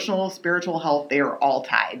 emotional, spiritual health, they are all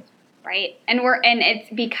tied. Right. And it's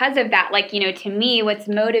because of that, to me, what's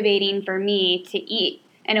motivating for me to eat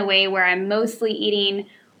in a way where I'm mostly eating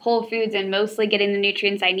whole foods and mostly getting the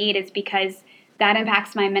nutrients I need is because that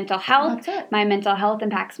impacts my mental health. That's it. My mental health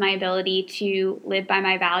impacts my ability to live by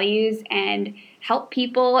my values and help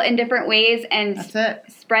people in different ways and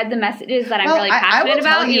spread the messages that I'm really passionate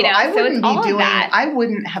about. I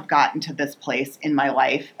wouldn't have gotten to this place in my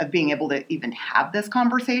life of being able to even have this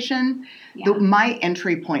conversation. Yeah. My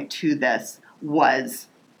entry point to this was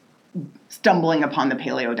stumbling upon the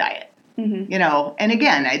paleo diet. Mm-hmm. And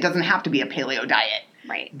again, it doesn't have to be a paleo diet.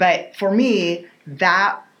 Right. But for me,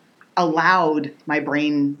 that allowed my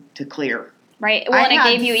brain to clear. Right. Well, and it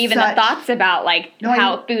gave you even the thoughts about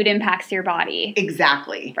how food impacts your body.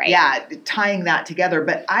 Exactly. Right. Yeah, tying that together.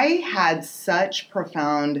 But I had such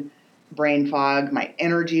profound brain fog. My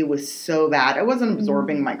energy was so bad. I wasn't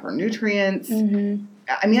absorbing micronutrients. Mm-hmm.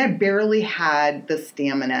 I mean, I barely had the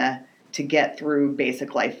stamina to get through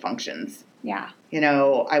basic life functions. Yeah.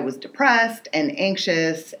 I was depressed and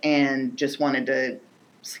anxious and just wanted to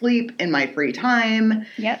sleep in my free time.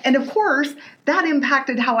 Yep. And of course, that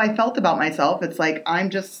impacted how I felt about myself. It's like,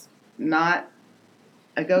 I'm just not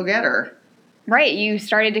a go-getter. Right. You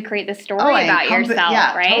started to create the story about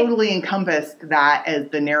yourself, right? Totally encompassed that as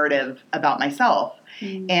the narrative about myself.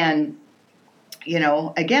 Mm. And,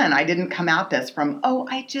 again, I didn't come at this from,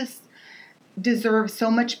 deserve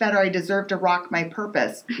so much better. I deserve to rock my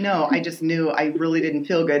purpose. No, I just knew I really didn't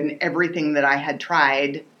feel good, and everything that I had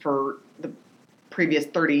tried for the previous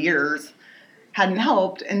 30 years hadn't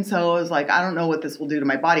helped. And so I was like, I don't know what this will do to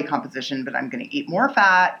my body composition, but I'm going to eat more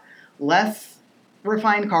fat, less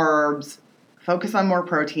refined carbs, focus on more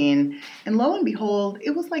protein. And lo and behold,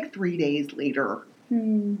 it was like 3 days later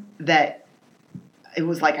that it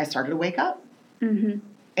was like I started to wake up. Mm-hmm.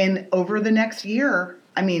 And over the next year,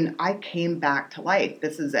 I mean, I came back to life.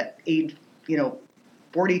 This is at age,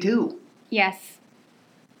 42. Yes.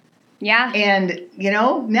 Yeah. And,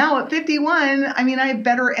 now at 51, I mean, I have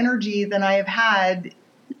better energy than I have had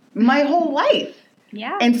my whole life.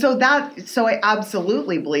 Yeah. And so I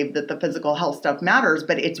absolutely believe that the physical health stuff matters,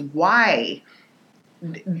 but it's why,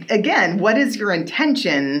 again, what is your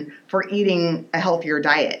intention for eating a healthier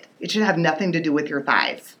diet? It should have nothing to do with your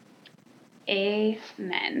thighs.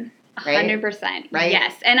 Amen. 100%. Right?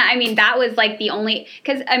 Yes. And I mean, that was like the only,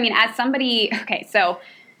 because I mean, as somebody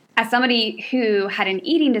who had an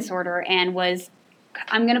eating disorder and was,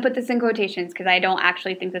 I'm going to put this in quotations because I don't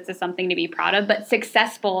actually think this is something to be proud of, but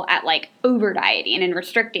successful at like over dieting and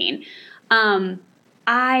restricting,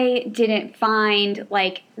 I didn't find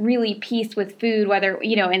like really peace with food, whether,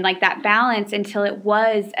 and like that balance until it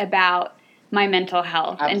was about my mental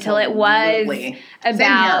health, Absolutely. until it was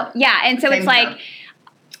about, and so Same it's like, here.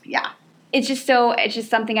 Yeah. It's just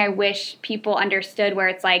something I wish people understood where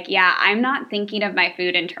it's like, I'm not thinking of my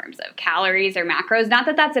food in terms of calories or macros. Not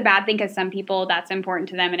that that's a bad thing, because some people that's important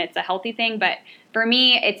to them and it's a healthy thing. But for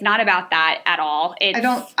me, it's not about that at all.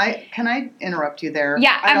 Can I interrupt you there?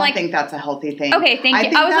 Yeah. I don't think that's a healthy thing. Okay.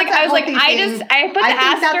 Thank you. I put the asterisk. I think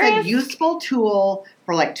that's a useful tool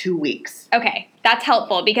for like 2 weeks. Okay. That's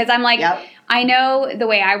helpful because I'm like, I know the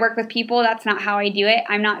way I work with people, that's not how I do it.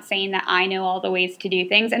 I'm not saying that I know all the ways to do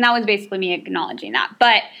things. And that was basically me acknowledging that.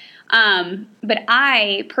 But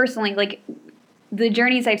I personally, like the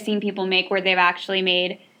journeys I've seen people make where they've actually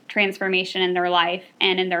made transformation in their life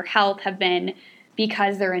and in their health have been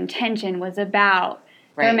because their intention was about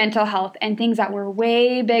their mental health and things that were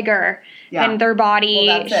way bigger than their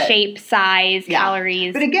body shape, size,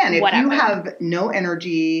 calories. But again, if whatever. you have no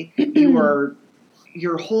energy,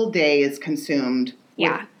 your whole day is consumed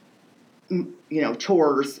with,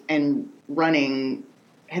 chores and running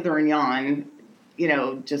hither and yon,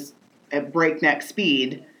 just at breakneck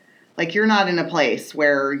speed. Like, you're not in a place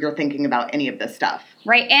where you're thinking about any of this stuff.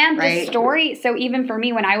 Right. And the story, so even for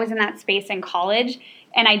me, when I was in that space in college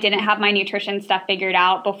and I didn't have my nutrition stuff figured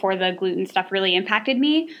out before the gluten stuff really impacted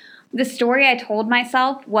me, the story I told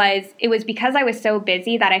myself was it was because I was so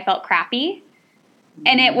busy that I felt crappy.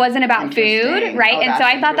 And it wasn't about food, right? And so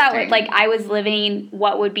I thought that was like I was living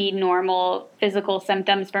what would be normal physical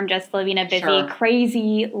symptoms from just living a busy,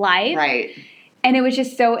 crazy life. Right. And it was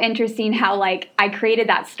just so interesting how like I created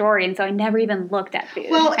that story, and so I never even looked at food.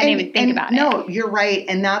 Well, I didn't even think about it. No, you're right,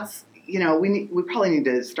 and that's we probably need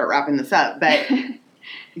to start wrapping this up, but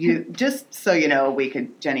you just so you know,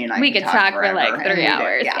 Jenny and I could talk for like 3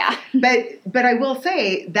 hours. Yeah. But I will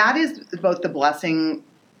say that is both the blessing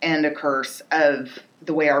and a curse of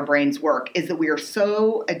the way our brains work is that we are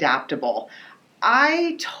so adaptable.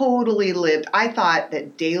 I thought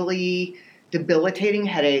that daily debilitating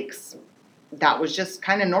headaches, that was just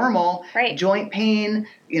kind of normal. Right. Joint pain,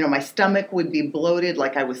 my stomach would be bloated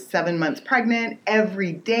like I was 7 months pregnant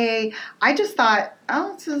every day. I just thought,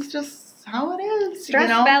 this is just how it is. Stress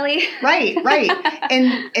belly. Right.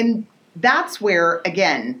 And that's where,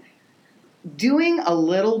 again, doing a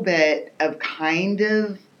little bit of kind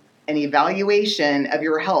of an evaluation of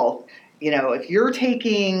your health, if you're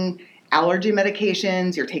taking allergy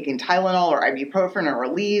medications, you're taking Tylenol or ibuprofen or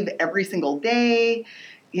Aleve every single day,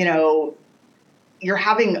 you're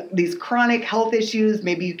having these chronic health issues,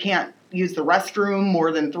 maybe you can't use the restroom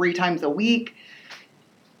more than 3 times a week.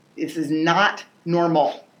 This is not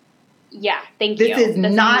normal. Yeah, thank you. This is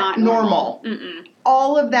not normal.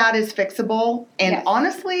 All of that is fixable. And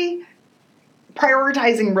honestly,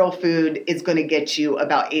 prioritizing real food is going to get you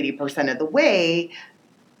about 80% of the way,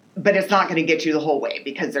 but it's not going to get you the whole way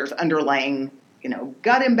because there's underlying,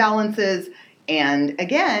 gut imbalances. And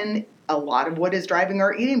again, a lot of what is driving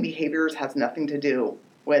our eating behaviors has nothing to do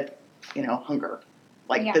with, hunger,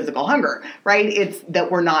 like physical hunger, right? It's that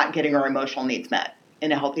we're not getting our emotional needs met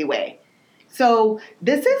in a healthy way. So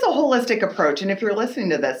this is a holistic approach. And if you're listening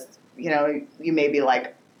to this, you may be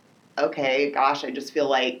like, okay, gosh, I just feel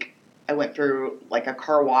like I went through like a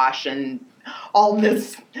car wash and all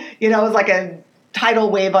this, it was like a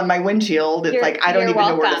tidal wave on my windshield. It's like, I don't even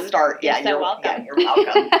know where to start. You're welcome. Yeah, you're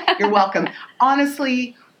welcome. You're welcome.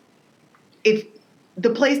 Honestly, if the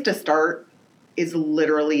place to start is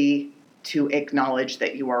literally to acknowledge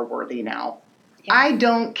that you are worthy now. Yes. I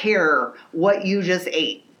don't care what you just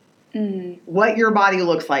ate, what your body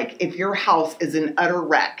looks like, if your house is an utter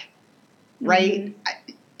wreck, right?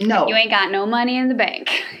 No. You ain't got no money in the bank.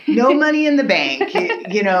 No money in the bank.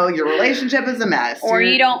 Your relationship is a mess. Or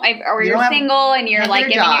you're single and you're like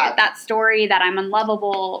giving that story that I'm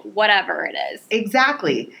unlovable, whatever it is.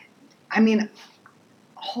 Exactly. I mean,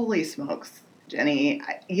 holy smokes, Jenny.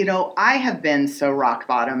 I have been so rock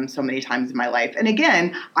bottom so many times in my life. And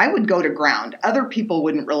again, I would go to ground. Other people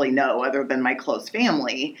wouldn't really know other than my close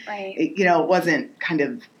family. Right. It wasn't kind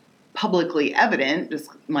of publicly evident. Just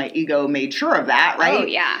my ego made sure of that, right? Oh,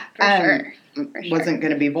 yeah, for sure. Wasn't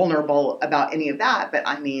going to be vulnerable about any of that. But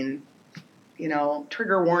I mean,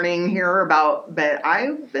 trigger warning here but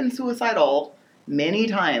I've been suicidal many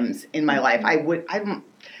times in my life. I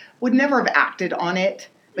would never have acted on it,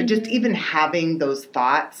 but just even having those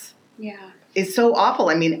thoughts is so awful.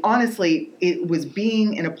 I mean, honestly, it was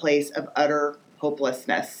being in a place of utter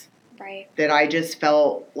hopelessness. Right. That I just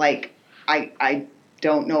felt like I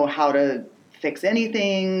don't know how to fix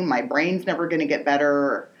anything. My brain's never going to get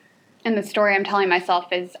better. And the story I'm telling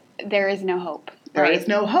myself is there is no hope. There is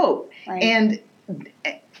no hope. Right. And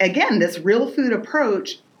again, this real food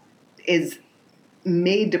approach is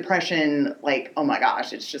made depression like, oh my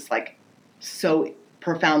gosh, it's just like so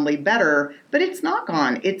profoundly better, but it's not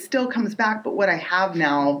gone. It still comes back. But what I have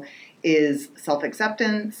now is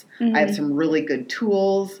self-acceptance. I have some really good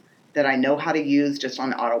tools that I know how to use just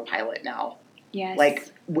on autopilot now. Yes. Like,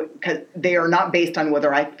 because they are not based on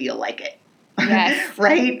whether I feel like it. Yes.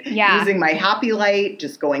 Right? Yeah. Using my happy light,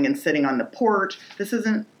 just going and sitting on the porch. This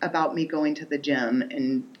isn't about me going to the gym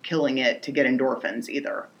and killing it to get endorphins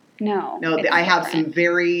either. No, I have some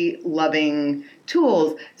very loving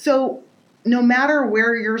tools. So no matter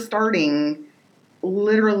where you're starting,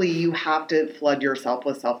 literally you have to flood yourself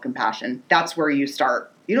with self-compassion. That's where you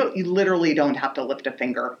start. You literally don't have to lift a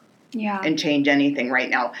finger. Yeah. And change anything right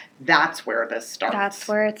now. That's where this starts. That's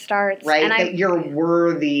where it starts. Right? That you're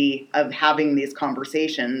worthy of having these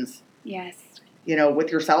conversations. Yes.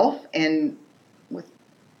 With yourself and with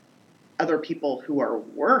other people who are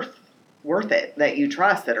worth it, that you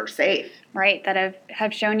trust, that are safe. Right, that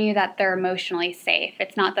have shown you that they're emotionally safe.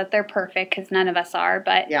 It's not that they're perfect, because none of us are,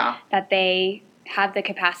 but that they have the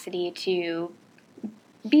capacity to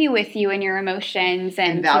be with you in your emotions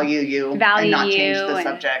and value you and not change the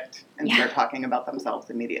subject and start talking about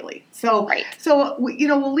themselves immediately. So,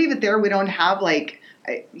 we'll leave it there. We don't have a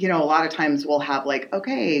lot of times we'll have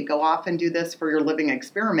okay, go off and do this for your living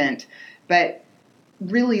experiment. But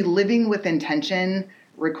really living with intention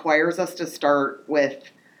requires us to start with,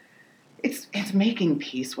 it's making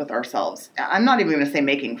peace with ourselves. I'm not even going to say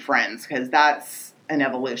making friends, because that's an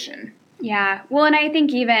evolution. Yeah. Well, and I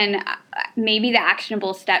think even maybe the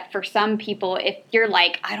actionable step for some people, if you're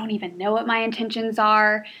like, I don't even know what my intentions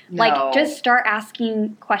are, just start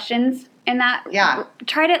asking questions in that. Yeah.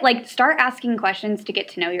 Try to start asking questions to get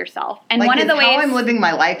to know yourself. And one of the ways how I'm living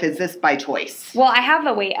my life, is this by choice? Well, I have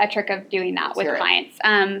a trick of doing that with clients.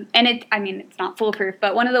 And it's not foolproof,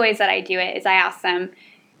 but one of the ways that I do it is I ask them,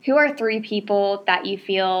 who are 3 people that you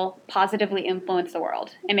feel positively influence the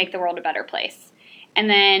world and make the world a better place? And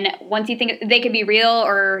then once you think they could be real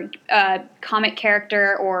or a comic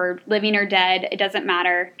character or living or dead, it doesn't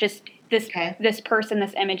matter. Just this person,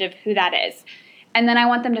 this image of who that is. And then I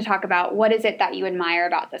want them to talk about, what is it that you admire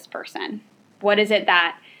about this person? What is it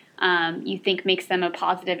that you think makes them a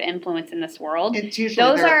positive influence in this world? It's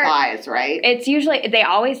usually their thighs, right? It's usually, they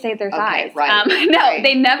always say their thighs. Right.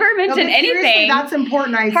 They never mention anything. That's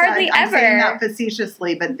important. I'm saying that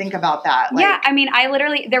facetiously, but think about that.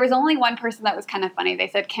 There was only one person that was kind of funny. They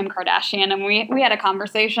said Kim Kardashian, and we had a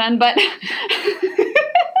conversation, but...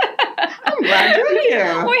 I'm glad you're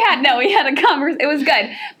here. We had a conversation. It was good.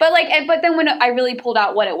 But but then when I really pulled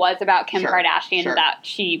out what it was about Kim Kardashian that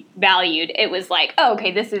she valued, it was like, oh,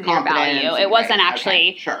 okay, this is your value. It wasn't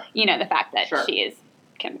actually, the fact that she is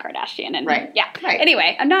Kim Kardashian. And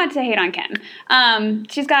Anyway, not to hate on Kim.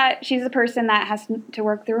 She's a person that has to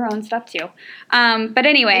work through her own stuff too. But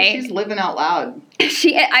anyway. She's living out loud.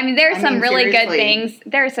 There are some really seriously. good things.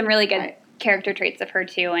 There are some really good character traits of her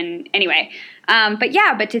too. And anyway,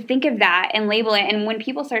 but to think of that and label it, and when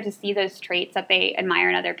people start to see those traits that they admire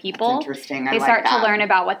in other people, that's interesting. They start to learn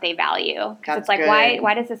about what they value. Because it's like, good.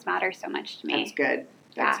 why does this matter so much to me? That's good.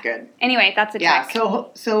 That's good. Anyway, that's a trick. Yeah,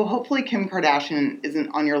 so hopefully Kim Kardashian isn't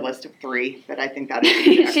on your list of 3, but I think that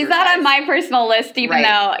is she's not on my personal list, even though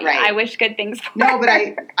I wish good things for her. No, but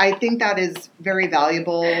I think that is very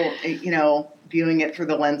valuable, viewing it through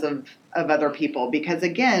the lens of other people. Because,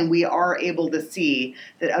 again, we are able to see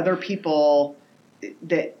that other people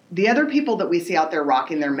the other people that we see out there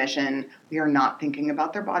rocking their mission, we are not thinking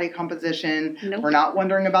about their body composition. Nope. We're not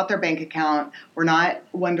wondering about their bank account. We're not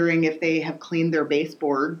wondering if they have cleaned their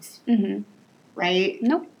baseboards, right?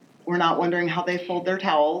 Nope. We're not wondering how they fold their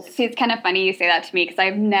towels. See, it's kind of funny you say that to me because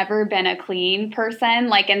I've never been a clean person.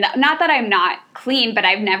 Like, not that I'm not clean, but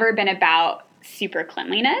I've never been about super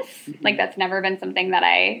cleanliness. Like, that's never been something that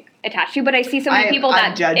I attach to. But I see so many people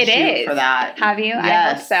that judged it is. for that. Have you? Yes,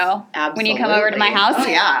 I hope so. Absolutely. When you come over to my house. Oh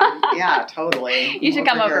yeah, totally. You should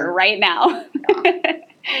come over right now. Yeah.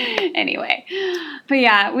 Anyway, but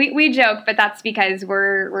yeah, we joke, but that's because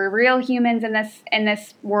we're real humans in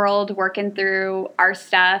this world working through our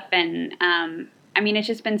stuff, and I mean, it's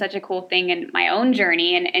just been such a cool thing in my own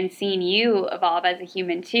journey, and seeing you evolve as a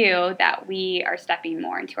human too, that we are stepping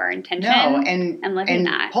more into our intention and living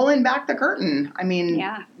that, pulling back the curtain. I mean,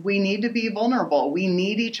 yeah. We need to be vulnerable. We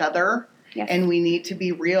need each other, yes. And we need to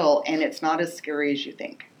be real, and it's not as scary as you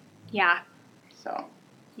think. Yeah. So.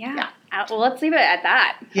 Yeah. Well, let's leave it at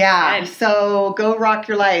that. Yeah. Good. So go rock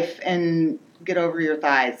your life and get over your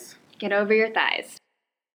thighs. Get over your thighs.